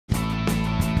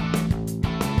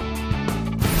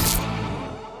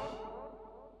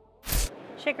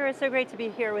Shaker, it's so great to be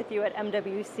here with you at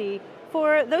MWC.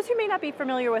 For those who may not be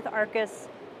familiar with Arrcus,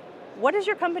 what does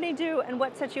your company do and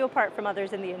what sets you apart from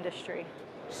others in the industry?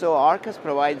 So Arrcus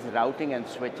provides routing and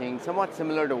switching, somewhat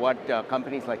similar to what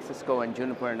companies like Cisco and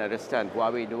Juniper and Arista and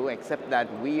Huawei do, except that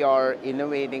we are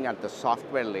innovating at the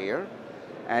software layer.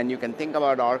 And you can think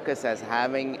about Arrcus as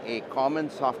having a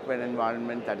common software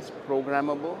environment that is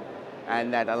programmable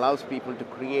and that allows people to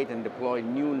create and deploy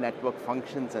new network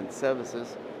functions and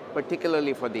services,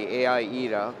 particularly for the AI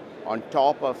era, on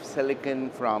top of silicon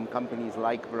from companies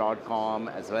like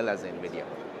Broadcom as well as NVIDIA.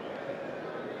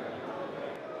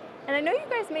 And I know you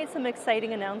guys made some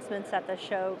exciting announcements at the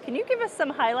show. Can you give us some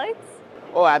highlights?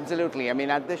 Oh, absolutely. I mean,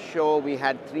 at this show, we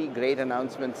had 3 great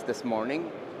announcements this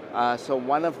morning. So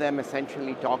one of them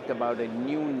essentially talked about a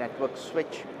new network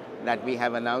switch that we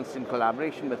have announced in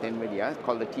collaboration with NVIDIA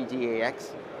called the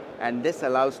TGAX. And this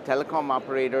allows telecom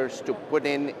operators to put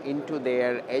into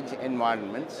their edge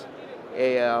environments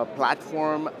a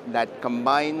platform that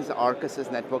combines Arrcus's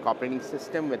network operating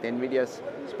system with NVIDIA's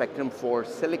Spectrum 4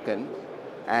 silicon,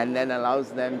 and then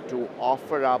allows them to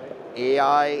offer up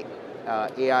AI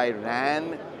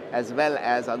RAN, as well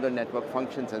as other network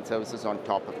functions and services on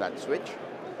top of that switch.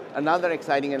 Another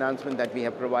exciting announcement that we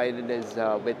have provided is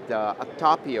with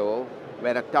Octapio,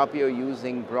 where Octapio,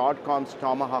 using Broadcom's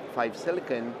Tomahawk 5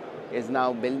 silicon, is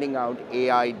now building out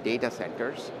AI data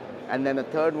centers. And then a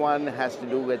third one has to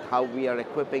do with how we are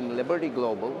equipping Liberty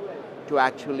Global to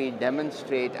actually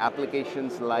demonstrate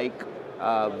applications like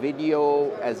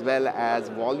video as well as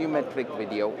volumetric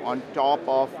video on top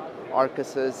of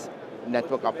Arrcus's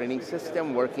network operating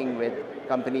system, working with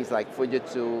companies like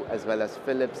Fujitsu as well as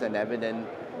Philips and Eviden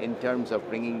in terms of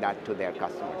bringing that to their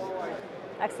customers.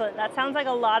 Excellent. That sounds like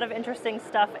a lot of interesting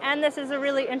stuff, and this is a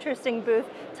really interesting booth.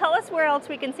 Tell us where else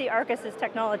we can see Arrcus's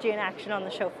technology in action on the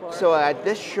show floor. So at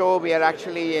this show, we are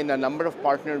actually in a number of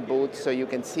partner booths. So you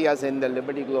can see us in the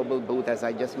Liberty Global booth, as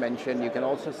I just mentioned. You can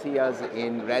also see us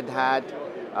in Red Hat,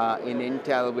 in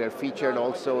Intel. We're featured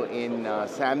also in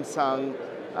Samsung.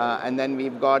 And then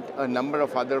we've got a number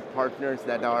of other partners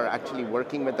that are actually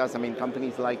working with us. I mean,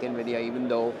 companies like NVIDIA, even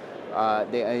though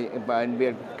and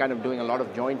we're kind of doing a lot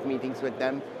of joint meetings with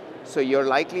them. So you're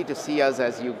likely to see us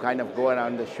as you kind of go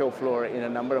around the show floor in a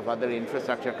number of other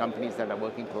infrastructure companies that are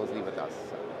working closely with us.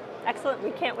 Excellent.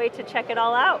 We can't wait to check it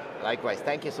all out. Likewise.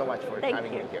 Thank you so much for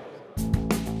having me here.